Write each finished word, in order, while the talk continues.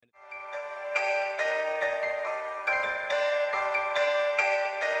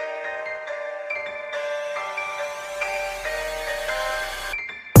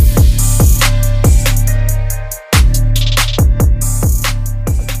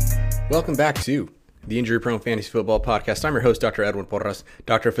Welcome back to the Injury Prone Fantasy Football Podcast. I'm your host, Dr. Edwin Porras,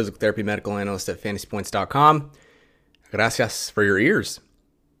 Doctor of Physical Therapy, Medical Analyst at FantasyPoints.com. Gracias for your ears.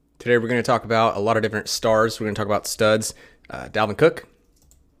 Today we're going to talk about a lot of different stars. We're going to talk about studs, Dalvin Cook,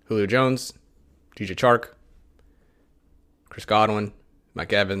 Julio Jones, DJ Chark, Chris Godwin,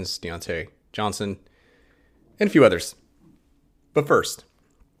 Mike Evans, Diontae Johnson, and a few others. But first,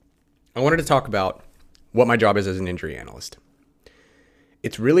 I wanted to talk about what my job is as an injury analyst.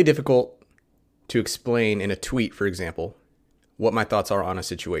 It's really difficult to explain in a tweet, for example, what my thoughts are on a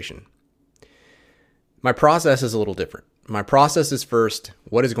situation. My process is a little different. My process is first,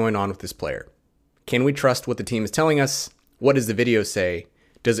 what is going on with this player? Can we trust what the team is telling us? What does the video say?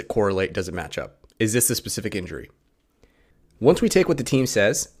 Does it correlate? Does it match up? Is this a specific injury? Once we take what the team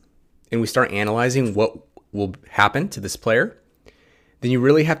says and we start analyzing what will happen to this player, then you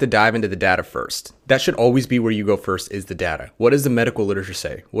really have to dive into the data first. That should always be where you go first, is the data. What does the medical literature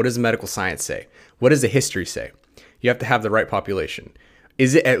say? What does the medical science say? What does the history say? You have to have the right population.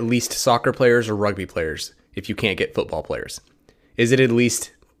 Is it at least soccer players or rugby players if you can't get football players? Is it at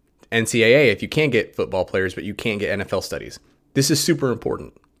least NCAA if you can't get football players but you can't get NFL studies? This is super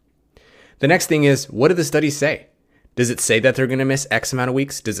important. The next thing is, what do the studies say? Does it say that they're going to miss X amount of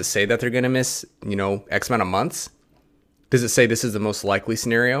weeks? Does it say that they're going to miss, X amount of months? Does it say this is the most likely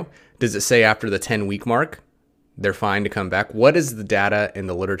scenario? Does it say after the 10-week mark, they're fine to come back? What does the data and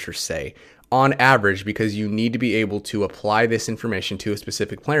the literature say on average? Because you need to be able to apply this information to a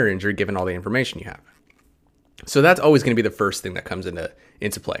specific player injury given all the information you have. So that's always going to be the first thing that comes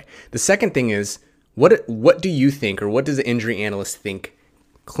into play. The second thing is, what do you think, or what does the injury analyst think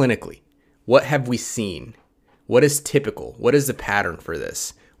clinically? What have we seen? What is typical? What is the pattern for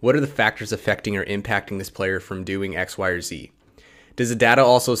this? What are the factors affecting or impacting this player from doing X, Y, or Z? Does the data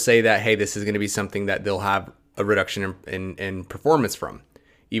also say that, hey, this is going to be something that they'll have a reduction in performance from,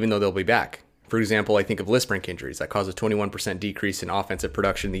 even though they'll be back? For example, I think of list sprint injuries that cause a 21% decrease in offensive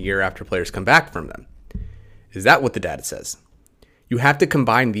production the year after players come back from them. Is that what the data says? You have to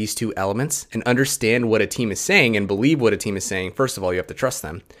combine these two elements and understand what a team is saying and believe what a team is saying. First of all, you have to trust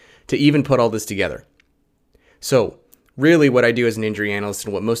them to even put all this together. So really what I do as an injury analyst,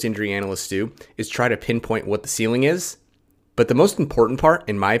 and what most injury analysts do, is try to pinpoint what the ceiling is. But the most important part,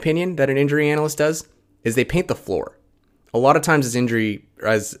 in my opinion, that an injury analyst does is they paint the floor. A lot of times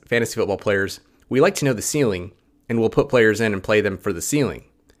as fantasy football players, we like to know the ceiling, and we'll put players in and play them for the ceiling.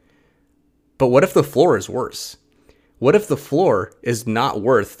 But what if the floor is worse? What if the floor is not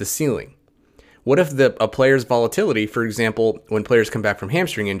worth the ceiling? What if a player's volatility, for example, when players come back from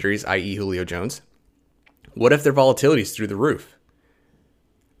hamstring injuries, i.e. Julio Jones, what if their volatility is through the roof?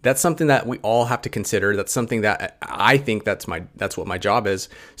 That's something that we all have to consider. That's something that I think that's what my job is.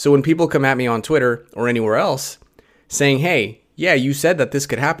 So when people come at me on Twitter or anywhere else saying, hey, yeah, you said that this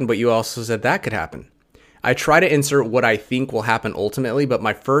could happen, but you also said that could happen, I try to insert what I think will happen ultimately, but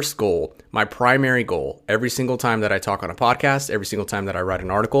my first goal, my primary goal, every single time that I talk on a podcast, every single time that I write an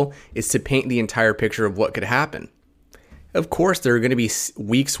article, is to paint the entire picture of what could happen. Of course, there are going to be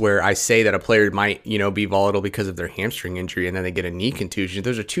weeks where I say that a player might, be volatile because of their hamstring injury and then they get a knee contusion.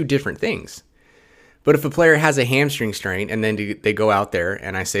 Those are two different things. But if a player has a hamstring strain and then they go out there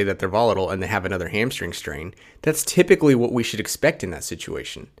and I say that they're volatile and they have another hamstring strain, that's typically what we should expect in that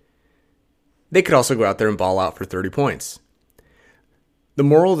situation. They could also go out there and ball out for 30 points. The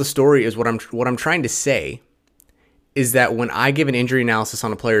moral of the story is what I'm trying to say is that when I give an injury analysis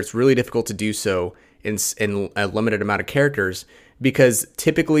on a player, it's really difficult to do so in a limited amount of characters, because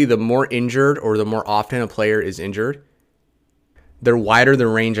typically the more injured or the more often a player is injured, the wider the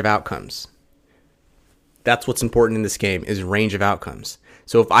range of outcomes. That's what's important in this game, is range of outcomes.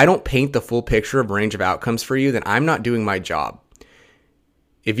 So if I don't paint the full picture of range of outcomes for you, then I'm not doing my job.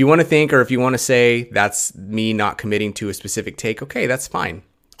 If you want to think, or if you want to say that's me not committing to a specific take, okay, that's fine.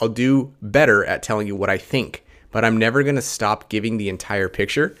 I'll do better at telling you what I think, but I'm never going to stop giving the entire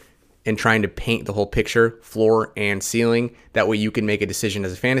picture and trying to paint the whole picture, floor and ceiling. That way you can make a decision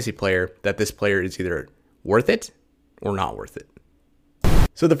as a fantasy player that this player is either worth it or not worth it.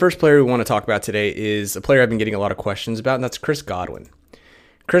 So the first player we want to talk about today is a player I've been getting a lot of questions about, and that's Chris Godwin.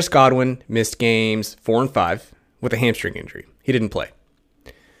 Chris Godwin missed games 4 and 5 with a hamstring injury. He didn't play.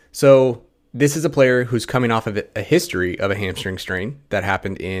 So this is a player who's coming off of a history of a hamstring strain that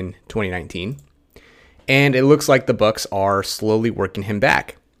happened in 2019. And it looks like the Bucs are slowly working him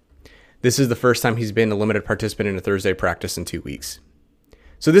back. This is the first time he's been a limited participant in a Thursday practice in 2 weeks.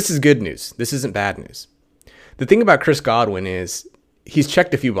 So this is good news. This isn't bad news. The thing about Chris Godwin is he's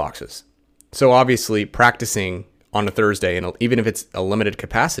checked a few boxes. So obviously practicing on a Thursday, and even if it's a limited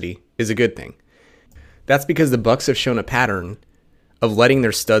capacity, is a good thing. That's because the Bucs have shown a pattern of letting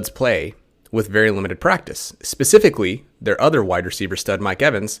their studs play with very limited practice. Specifically, their other wide receiver stud, Mike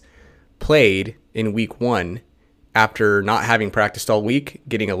Evans, played in week 1 after not having practiced all week,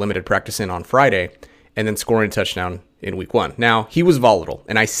 getting a limited practice in on Friday, and then scoring a touchdown in week 1. Now, he was volatile,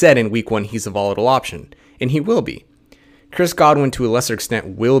 and I said in week 1 he's a volatile option, and he will be. Chris Godwin, to a lesser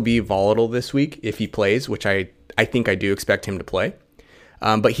extent, will be volatile this week if he plays, which I think I do expect him to play.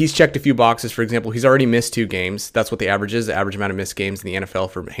 But he's checked a few boxes. For example, he's already missed 2 games. That's what the average is. The average amount of missed games in the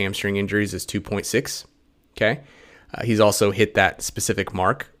NFL for hamstring injuries is 2.6. Okay. He's also hit that specific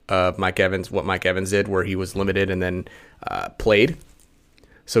mark of Mike Evans, what Mike Evans did, where he was limited and then played.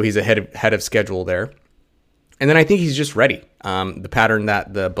 So he's ahead of schedule there. And then I think he's just ready. The pattern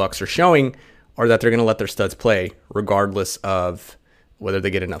that the Bucs are showing are that they're going to let their studs play regardless of whether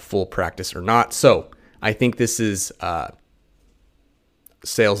they get enough full practice or not. So I think this is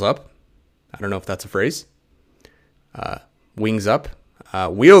sails up. I don't know if that's a phrase. Wings up.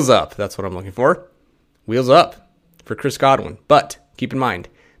 Wheels up. That's what I'm looking for. Wheels up for Chris Godwin. But keep in mind,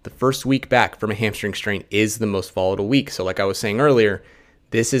 the first week back from a hamstring strain is the most volatile week. So like I was saying earlier,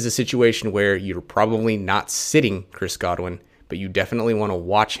 this is a situation where you're probably not sitting Chris Godwin, but you definitely want to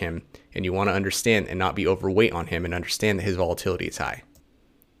watch him and you want to understand and not be overweight on him and understand that his volatility is high.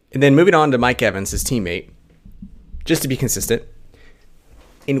 And then moving on to Mike Evans, his teammate, just to be consistent,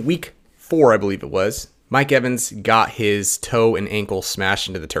 in week 4, I believe it was, Mike Evans got his toe and ankle smashed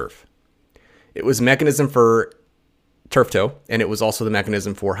into the turf. It was a mechanism for turf toe, and it was also the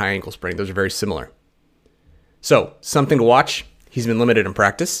mechanism for high ankle sprain. Those are very similar. So, something to watch. He's been limited in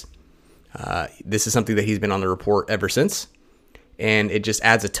practice. This is something that he's been on the report ever since, and it just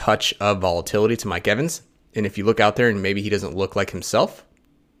adds a touch of volatility to Mike Evans. And if you look out there and maybe he doesn't look like himself,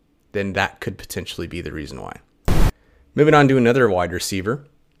 then that could potentially be the reason why. Moving on to another wide receiver,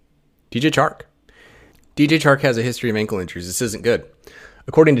 DJ Chark. DJ Chark has a history of ankle injuries. This isn't good.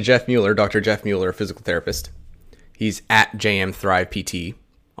 According to Jeff Mueller, Dr. Jeff Mueller, a physical therapist, he's at JM Thrive PT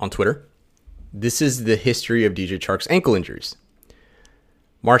on Twitter. This is the history of DJ Chark's ankle injuries.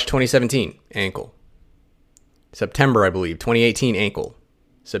 March 2017, ankle. September, I believe, 2018, ankle.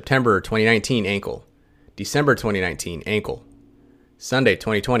 September 2019, ankle. December 2019, ankle. Sunday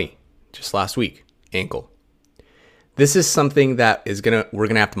 2020, just last week, ankle. This is something that we're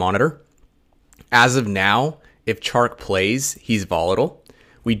gonna have to monitor. As of now, if Chark plays, he's volatile.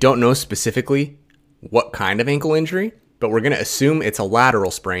 We don't know specifically what kind of ankle injury, but we're gonna assume it's a lateral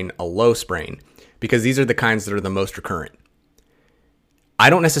sprain, a low sprain, because these are the kinds that are the most recurrent. I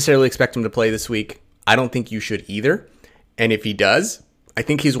don't necessarily expect him to play this week. I don't think you should either. And if he does, I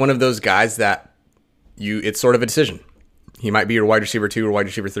think he's one of those guys that it's sort of a decision. He might be your wide receiver 2 or wide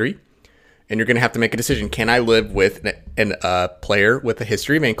receiver 3. And you're going to have to make a decision. Can I live with a player with a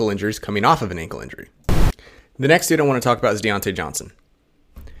history of ankle injuries coming off of an ankle injury? The next dude I want to talk about is Diontae Johnson.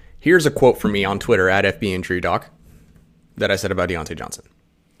 Here's a quote from me on Twitter at FBInjuryDoc that I said about Diontae Johnson.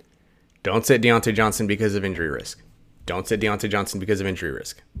 Don't sit Diontae Johnson because of injury risk. Don't sit Diontae Johnson because of injury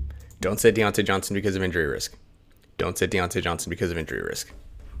risk. Don't sit Diontae Johnson because of injury risk. Don't sit Diontae Johnson because of injury risk.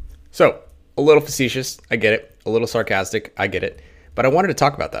 So, a little facetious, I get it. A little sarcastic, I get it. But I wanted to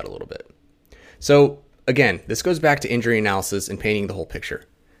talk about that a little bit. So, again, this goes back to injury analysis and painting the whole picture.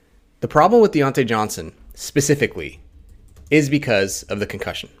 The problem with Diontae Johnson, specifically, is because of the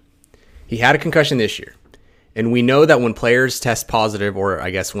concussion. He had a concussion this year. And we know that when players test positive, or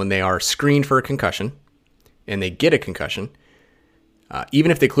I guess when they are screened for a concussion, and they get a concussion, even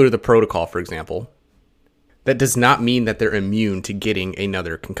if they clear the protocol, for example, that does not mean that they're immune to getting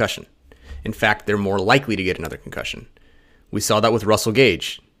another concussion. In fact, they're more likely to get another concussion. We saw that with Russell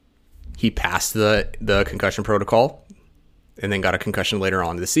Gage. He passed the concussion protocol and then got a concussion later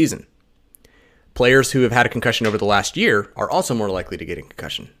on in the season. Players who have had a concussion over the last year are also more likely to get a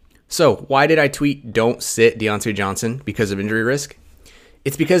concussion. So why did I tweet, don't sit Diontae Johnson because of injury risk?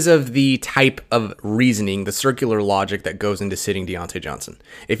 It's because of the type of reasoning, the circular logic that goes into sitting Diontae Johnson.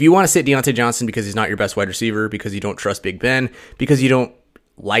 If you want to sit Diontae Johnson because he's not your best wide receiver, because you don't trust Big Ben, because you don't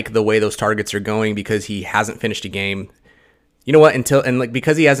like the way those targets are going, because he hasn't finished a game, you know what?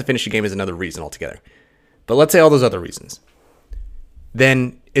 Because he hasn't finished a game is another reason altogether. But let's say all those other reasons.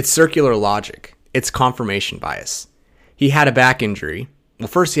 Then it's circular logic. It's confirmation bias. He had a back injury. Well,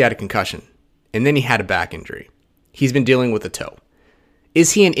 first he had a concussion, and then he had a back injury. He's been dealing with a toe.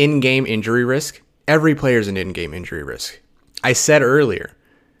 Is he an in-game injury risk? Every player is an in-game injury risk. I said earlier,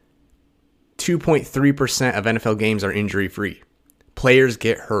 2.3% of NFL games are injury-free. Players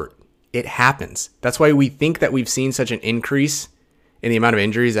get hurt. It happens. That's why we think that we've seen such an increase in the amount of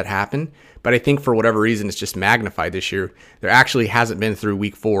injuries that happen. But I think for whatever reason, it's just magnified this year. There actually hasn't been through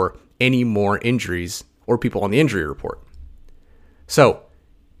week 4 any more injuries or people on the injury report. So,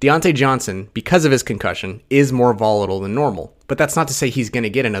 Diontae Johnson, because of his concussion, is more volatile than normal. But that's not to say he's going to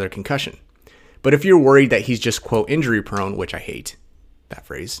get another concussion. But if you're worried that he's just, quote, injury prone, which I hate that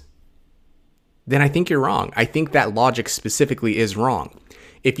phrase, then I think you're wrong. I think that logic specifically is wrong.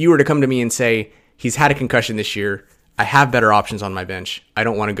 If you were to come to me and say, he's had a concussion this year, I have better options on my bench, I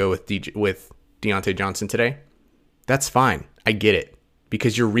don't want to go with Diontae Johnson today, that's fine. I get it.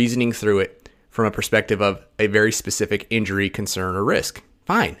 Because you're reasoning through it from a perspective of a very specific injury, concern, or risk.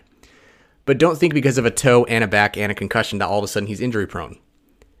 Fine. But don't think because of a toe and a back and a concussion that all of a sudden he's injury prone.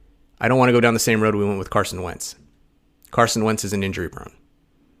 I don't want to go down the same road we went with Carson Wentz. Carson Wentz isn't injury prone.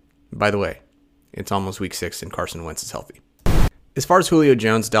 By the way, it's almost week 6 and Carson Wentz is healthy. As far as Julio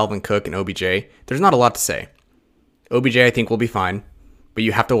Jones, Dalvin Cook, and OBJ, there's not a lot to say. OBJ I think will be fine, but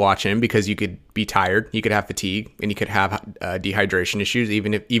you have to watch him because you could be tired, you could have fatigue, and you could have dehydration issues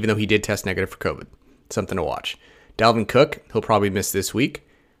even though he did test negative for COVID. Something to watch. Dalvin Cook, he'll probably miss this week,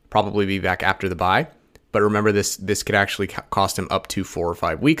 probably be back after the bye, but remember this could actually cost him up to 4 or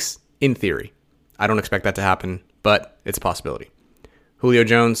 5 weeks in theory. I don't expect that to happen, but it's a possibility. Julio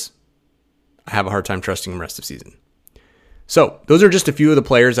Jones, I have a hard time trusting him rest of season. So those are just a few of the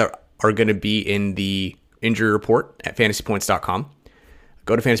players that are going to be in the injury report at fantasypoints.com.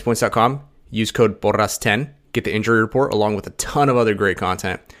 Go to fantasypoints.com, use code PORRAS10, get the injury report along with a ton of other great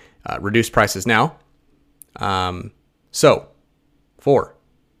content. Reduced prices now. So for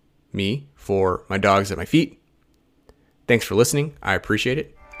me, for my dogs at my feet, thanks for listening. I appreciate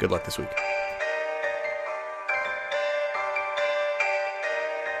it. Good luck this week.